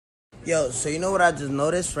Yo, so you know what I just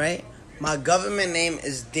noticed, right? My government name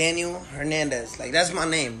is Daniel Hernandez. Like, that's my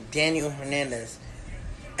name, Daniel Hernandez.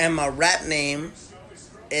 And my rap name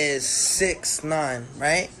is 6ix9ine,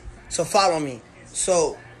 right? So follow me.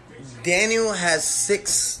 So Daniel has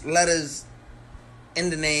 6 letters in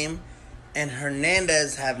the name, and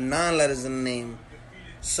Hernandez have 9 letters in the name.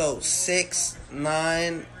 So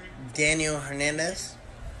 6ix9ine Daniel Hernandez.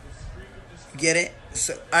 Get it?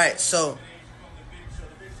 So all right. So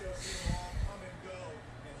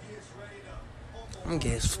I'm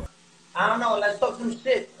gay as fuck. I don't know. Let's talk some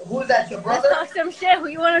shit. Who's that? Your brother? Let's talk some shit. Who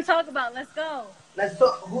you want to talk about? Let's go. Let's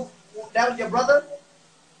talk. Who? That was your brother?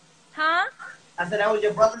 Huh? I said that was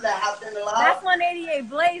your brother that hopped in the live? That's 188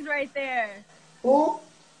 Blaze right there. Who?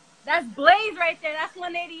 That's Blaze right there. That's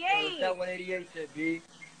 188. That 188 shit, B.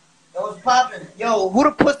 That was popping. Yo, who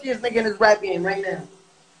the pussiest nigga in this rap game right now?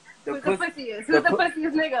 Who's the pussiest? Who's the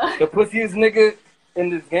pussiest nigga? The pussiest nigga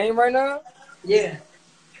in this game right now? Yeah.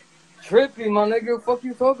 Trippy, my nigga. Fuck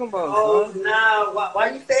you talking about? Oh, bro? nah. Why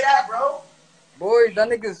you say that, bro? Boy, that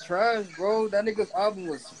nigga's trash, bro. That nigga's album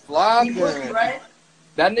was flopping. He pussy, right?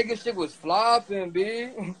 That nigga shit was flopping, B.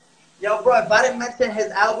 Yo, bro, if I didn't mention his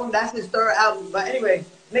album, that's his third album. But anyway,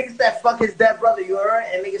 niggas said fuck his dead brother, you heard?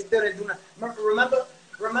 And niggas still didn't do nothing.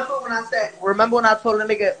 Remember when I told the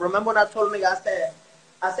nigga,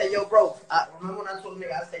 I said, yo, bro, remember when I told the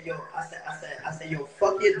nigga, I said, yo,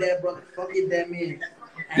 fuck your dead brother, fuck your dead man.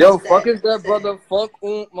 And Yo, fuck his dead brother, fuck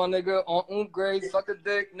my nigga, on grade, suck a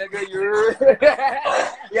dick, nigga, you're...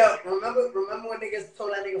 Yo, remember when niggas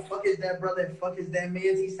told that nigga, fuck his dead brother and fuck his dead man?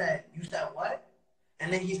 He said, you said what?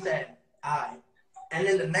 And then he said, alright. And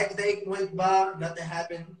then the next day went by, nothing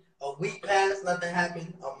happened. A week passed, nothing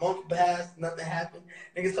happened. A month passed, nothing happened.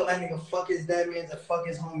 Niggas told that nigga, fuck his dead man and fuck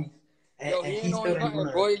his homies. Yo, he ain't on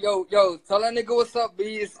nothing, boy. Yo, tell that nigga what's up,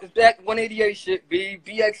 B. It's that 188 shit, B.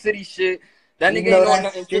 BX City shit. That nigga ain't on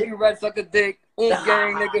nothing. Jimmy Red suck a dick.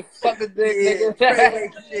 Gang, nigga, suck a dick, nigga.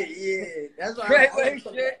 Treyway shit, yeah. That's what Treyway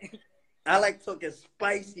shit. I like talking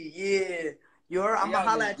spicy, yeah. You heard? I'm gonna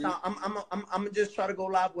holler at y'all. I'm just try to go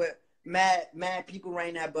live with mad people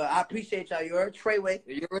right now, but I appreciate y'all. You heard? Treyway.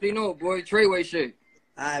 You already know, boy. Treyway shit.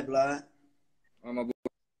 Alright, blood. I'm a boy.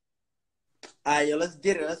 Alright, yo, let's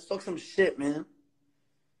get it. Let's talk some shit, man.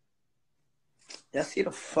 Y'all see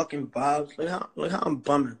the fucking vibes? Look how I'm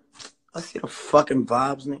bumming. I see the fucking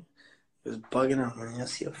vibes, nigga. It's bugging out, man. Y'all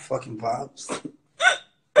see the fucking vibes?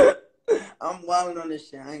 I'm wilding on this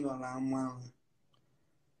shit. I ain't gonna lie. I'm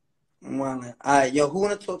wilding. Alright, yo, who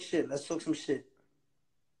wanna talk shit? Let's talk some shit.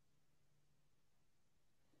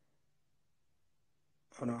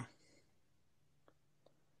 Hold on.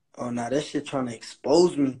 Oh, nah, that shit trying to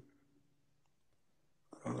expose me.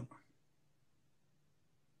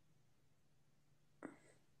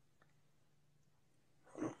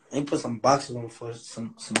 Let me put some boxes on for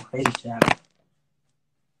some crazy shit.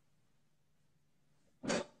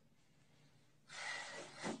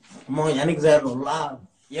 Come on, y'all niggas have no live.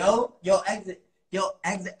 Yo, exit your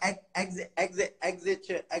Instagram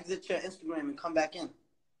and come back in.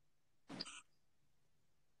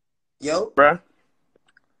 Yo, bruh.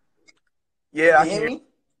 Yeah, I hear can me.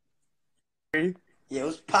 hear you. Yeah,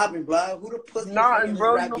 what's popping, bro? Who the pussy? Nothing,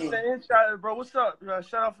 bro. You know what I'm saying? Bro, what's up?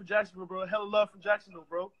 Shout out for Jacksonville, bro. Hella love from Jacksonville,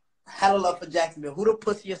 bro. Hella love for Jacksonville. Who the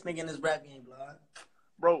pussiest nigga in this rap game, blood?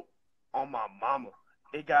 Bro, on my mama,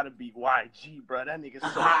 it gotta be YG, bro. That nigga's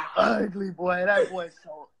so ugly, boy. That boy's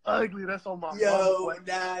so ugly. That's on my mama, boy.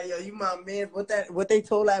 Yo, you my man. What they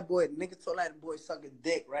told that boy? Nigga told that boy suck a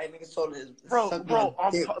dick, right? Nigga told his dick. Bro,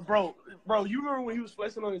 you remember when he was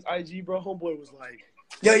flexing on his IG, bro? Homeboy was like,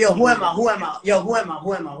 Yo, who am I? Yo,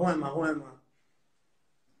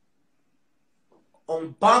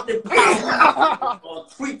 on Bompton Power, on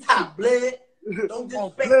Treetop, blood. Don't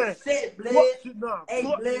disrespect the set, blood. Hey,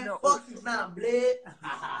 blood, fuck 6ix9ine, blood.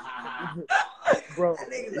 Bro, that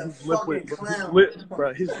nigga's a his lip, fucking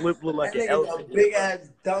clown. His lip look like that an nigga's elephant. a big ass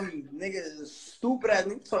dummy. Nigga is a stupid ass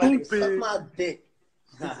nigga. So that nigga suck my dick.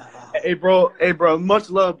 Hey, bro, much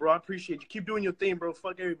love, bro. I appreciate you. Keep doing your thing, bro.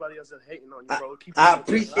 Fuck everybody else that's hating on you, bro. I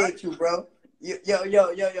appreciate you, bro. Yo.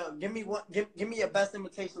 Give me your best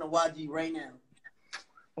imitation of YG right now.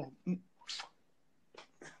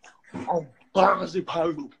 Oh, that's a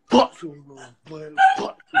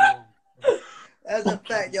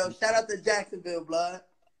fact, yo. Shout out to Jacksonville, blood.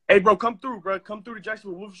 Hey, bro, come through, bro. Come through to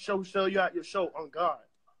Jacksonville. We'll show you out your show on God.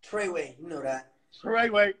 Treyway, you know that.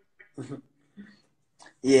 Treyway.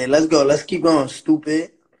 Yeah, let's go. Let's keep going,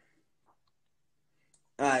 stupid.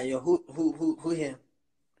 All right, yo, who here?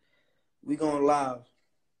 We going live.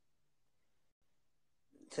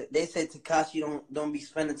 They said Tekashi don't be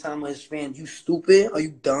spending time with his fans. You stupid? Are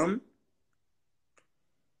you dumb?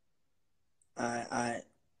 I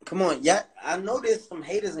come on, yeah. I know there's some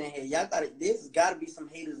haters in here. Y'all got it. There's got to be some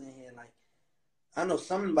haters in here. Like I know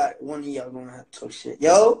something about one of y'all gonna have to talk shit.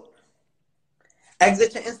 Yo,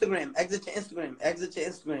 exit your Instagram. Exit your Instagram. Exit your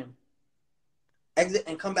Instagram. Exit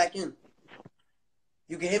and come back in.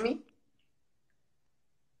 You can hear me?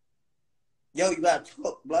 Yo, you gotta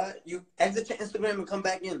talk, blood. You exit your Instagram and come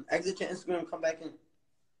back in. Exit your Instagram and come back in.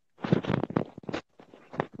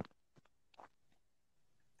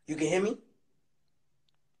 You can hear me?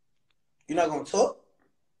 You're not gonna talk?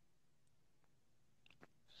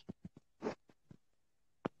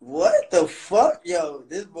 What the fuck? Yo,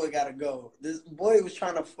 this boy gotta go. This boy was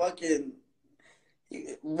trying to fucking...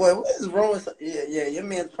 Boy, what is wrong with... Yeah, your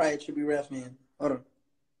man's probably a trippy ref, man. Hold on.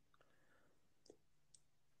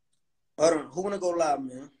 Hold on. Who wanna go live,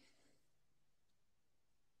 man?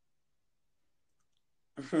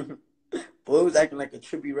 Boy was acting like a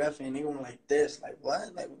trippy ref, and they went like this. Like,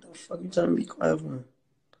 what? Like, what the fuck you trying to be quiet for?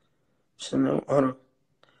 So, no, hold on.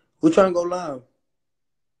 Who trying to go live?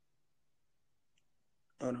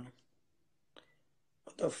 Hold on.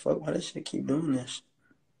 What the fuck? Why does shit keep doing this?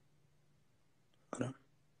 Hold on.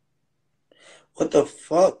 What the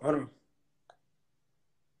fuck? Hold on.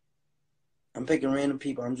 I'm picking random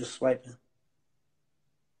people. I'm just swiping.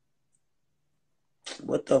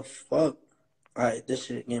 What the fuck? Alright, this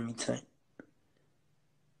shit getting me tight.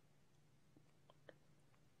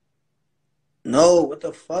 No, what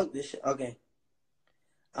the fuck? This shit. Okay.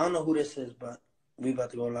 I don't know who this is, but we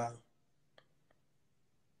about to go live.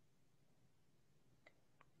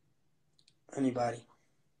 Anybody?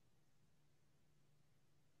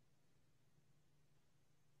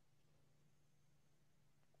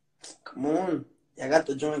 Come on. Y'all got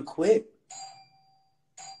to join quick.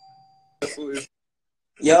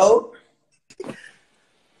 Yo.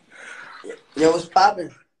 Yo, what's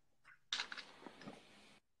poppin'?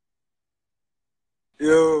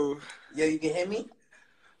 Yo. Yo, you can hear me?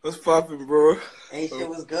 What's poppin', bro? Ain't shit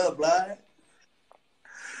was good, blood.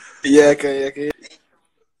 Yeah, I can hear.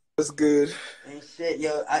 What's good? Ain't shit,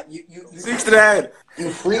 yo. You 6ix9ine. You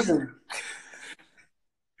freezing.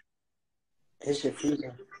 His shit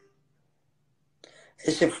freezing.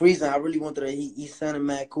 His shit freezing. I really wanted to. He sounded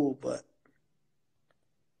mad cool, but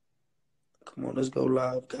come on, let's go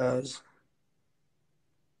live, guys.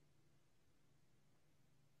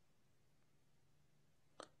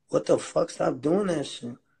 What the fuck? Stop doing that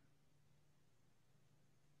shit.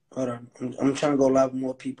 Hold on. I'm trying to go live with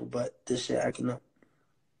more people, but this shit acting up.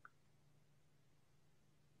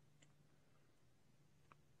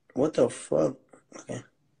 What the fuck? Okay.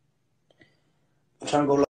 I'm trying to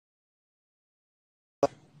go live.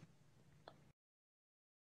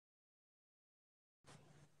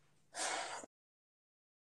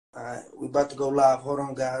 Alright, we about to go live. Hold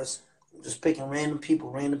on, guys. I'm just picking random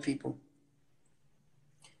people.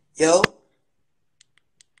 Yo,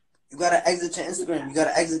 you gotta exit your Instagram.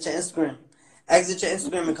 Exit your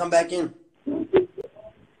Instagram and come back in.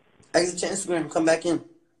 Exit your Instagram and come back in.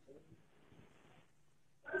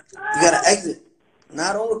 You gotta exit.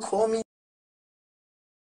 Nah, don't record me.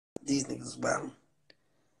 These niggas battle.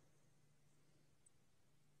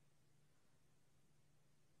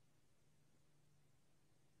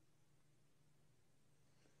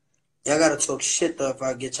 Y'all gotta talk shit though if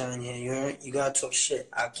I get y'all in here. You heard? You gotta talk shit.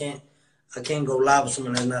 I can't go live with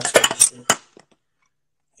someone that's not talking shit.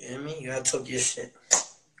 You hear me? You gotta talk your shit.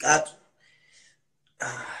 Got to.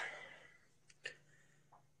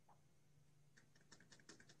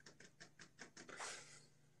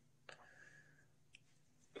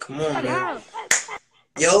 Come on, man.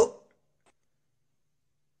 Yo.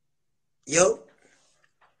 You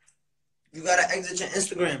gotta exit your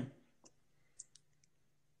Instagram.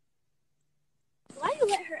 Why you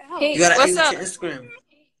let her out? Hey, You gotta what's exit up? your Instagram.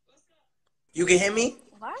 You can hear me?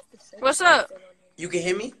 What's up? You can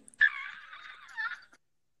hear me?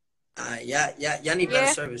 Y'all need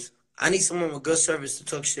better service. I need someone with good service to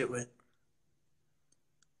talk shit with.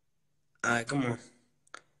 Alright, come on.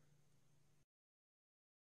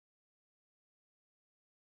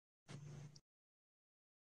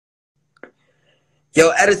 Yo,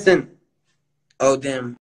 Edison. Oh,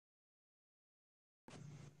 damn.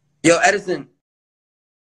 Yo, Edison.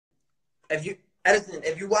 If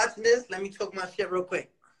you watching this, let me talk my shit real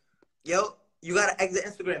quick. Yo, you gotta exit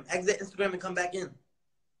Instagram. Exit Instagram and come back in.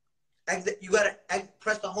 You gotta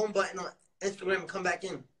press the home button on Instagram and come back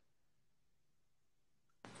in.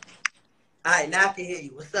 Alright, now I can hear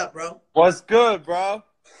you. What's up, bro? What's good, bro?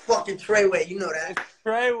 Fucking Treyway, you know that.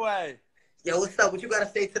 Treyway. Yo, what's up? What you gotta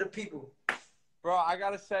say to the people? Bro, I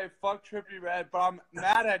gotta say, fuck Trippy Red, but I'm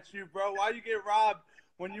mad at you, bro. Why you get robbed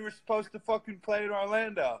when you were supposed to fucking play in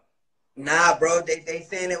Orlando? Nah, bro, they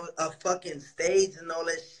saying it was a fucking stage and all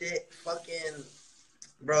that shit. Fucking,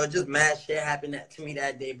 bro, just mad shit happened to me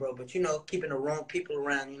that day, bro. But you know, keeping the wrong people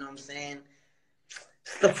around, you know what I'm saying?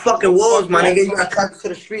 It's the fucking What the wolves, fuck my you nigga. You on? gotta talk to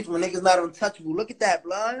the streets when niggas not untouchable. Look at that,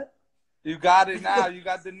 blood. You got This it is now. the You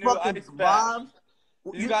got the new fucking ice pack. vibe.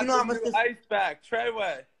 You You got know the how much new this ice pack.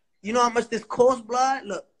 Treyway. you know how much this costs, blood?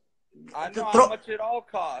 Look, I to know how throw, much it all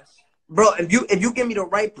costs. bro. If you give me the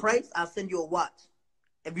right price, I'll send you a watch.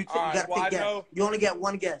 If you All you right. gotta Well, take I a guess. know. You only get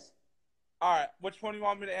one guess. All right. Which one do you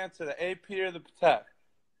want me to answer? The AP or the Patek?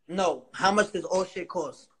 No, how much does all shit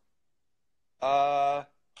cost? Uh,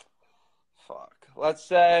 fuck. Let's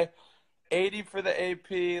say 80 for the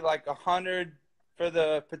AP, like 100 for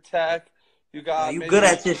the Patek. You Yo, got you good maybe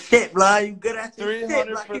at your shit, blood. You good at your shit,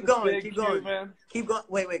 300 blood. for Keep the going, big keep going. Cuban. Keep going.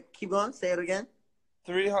 Wait. Keep going. Say it again.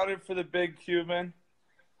 300 for the big Cuban.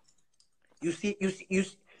 You see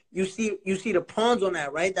the prawns on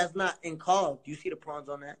that, right? That's not in carved. You see the prawns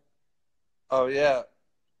on that? Oh, yeah.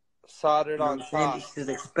 Soldered You know on what I'm saying? top. This is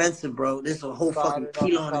expensive, bro. This is a whole fucking Soldered on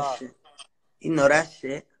kilo on this top. shit. You know that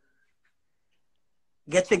shit.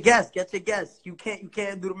 Get your guess. Get your guess. You can't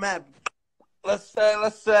do the math. Let's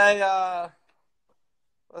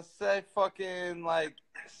say fucking like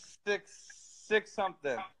six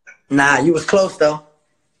something. Nah, you was close though.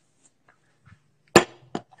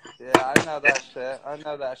 Yeah, I know that shit. I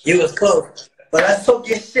know that You shit. was close. But let's talk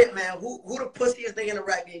your shit, man. Who the pussiest nigga in the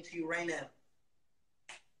rap game to you right now?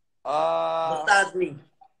 Besides me.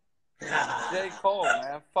 J. Cole,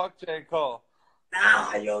 man. Fuck J. Cole.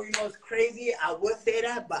 Nah, yo, you know what's crazy? I would say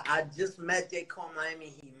that, but I just met J. Cole in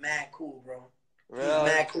Miami. He mad cool, bro. He's Really?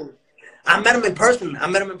 mad cool. I met him in person.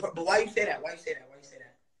 But why you say that? Why you say that?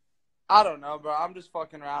 I don't know, bro. I'm just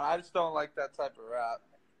fucking around. I just don't like that type of rap.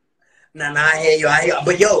 Nah, I hear you.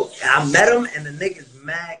 But yo, I met him and the nigga's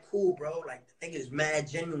mad cool, bro. Like the nigga's mad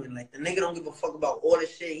genuine. Like the nigga don't give a fuck about all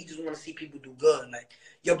this shit. He just want to see people do good. Like,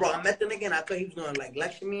 yo, bro, I met the nigga and I thought he was gonna like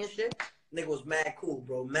lecture me and shit. Nigga was mad cool,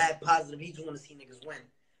 bro. Mad positive. He just want to see niggas win.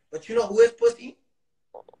 But you know who is pussy?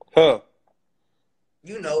 Huh.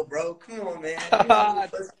 You know, bro. Come on, man. You know who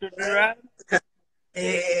pussy, Trippy Red?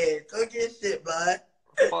 Yeah, talk your shit, bud.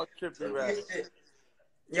 Fuck Trippy Talk Red. your shit.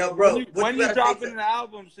 Yo, bro, When you you gotta say dropping to, an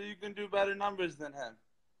album so you can do better numbers than him?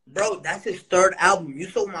 bro, that's his third album. You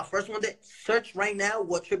saw my first one. Search right now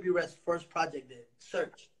what Trippie Red's first project did.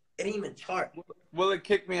 Search. It didn't even chart. Will it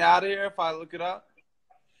kick me out of here if I look it up?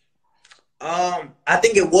 I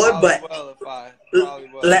think it would, Probably but will if I. Probably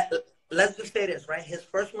will. let's just say this, right? His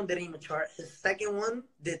first one didn't even chart. His second one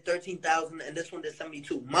did 13,000, and this one did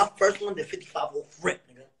 72. My first one did 55 off rip,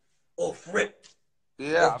 nigga. Off rip.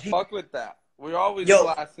 Yeah, fuck with that. We're always Yo.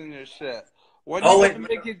 blasting your shit. When Always. you gonna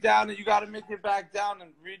make it down, and you gotta make it back down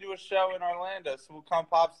and redo a show in Orlando, so we'll come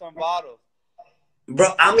pop some bottles.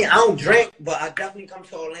 Bro, I mean, I don't drink, but I definitely come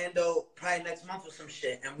to Orlando probably next month or some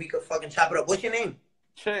shit, and we could fucking chop it up. What's your name?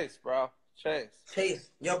 Chase, bro. Chase.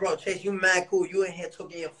 Chase. Yo, bro, Chase, you mad cool. You in here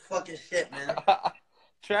talking your fucking shit, man.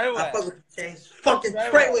 Treyway. I fuck with you, Chase. Fucking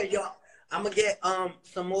Treyway, yo. I'm gonna get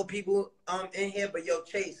some more people in here, but yo,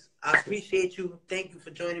 Chase, I appreciate you. Thank you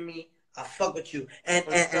for joining me. I fuck with you. And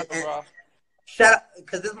bro. shout out,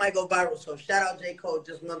 because this might go viral, so shout out J. Cole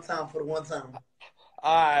just one time for the one time.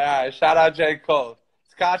 All right. Shout out J. Cole.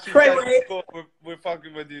 Scotchy, Treyway. cool. We're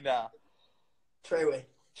fucking with you now. Treyway.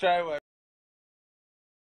 Treyway.